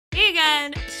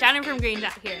Shannon from Green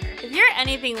Dot here. If you're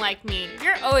anything like me,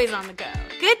 you're always on the go.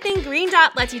 Good thing Green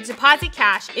Dot lets you deposit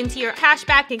cash into your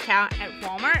cashback account At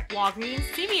Walmart, Walgreens,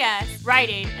 CVS, Rite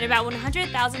Aid, and about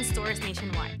 100,000 stores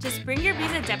nationwide. Just bring your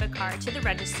Visa debit card to the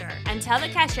register and tell the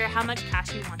cashier how much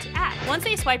cash you want to add. Once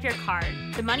they swipe your card,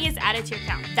 the money is added to your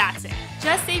account. That's it.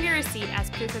 Just save your receipt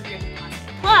as proof of your deposit.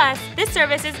 Plus, this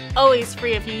service is always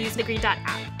free if you use the Green Dot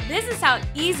app. This is how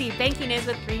easy banking is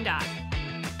with Green Dot.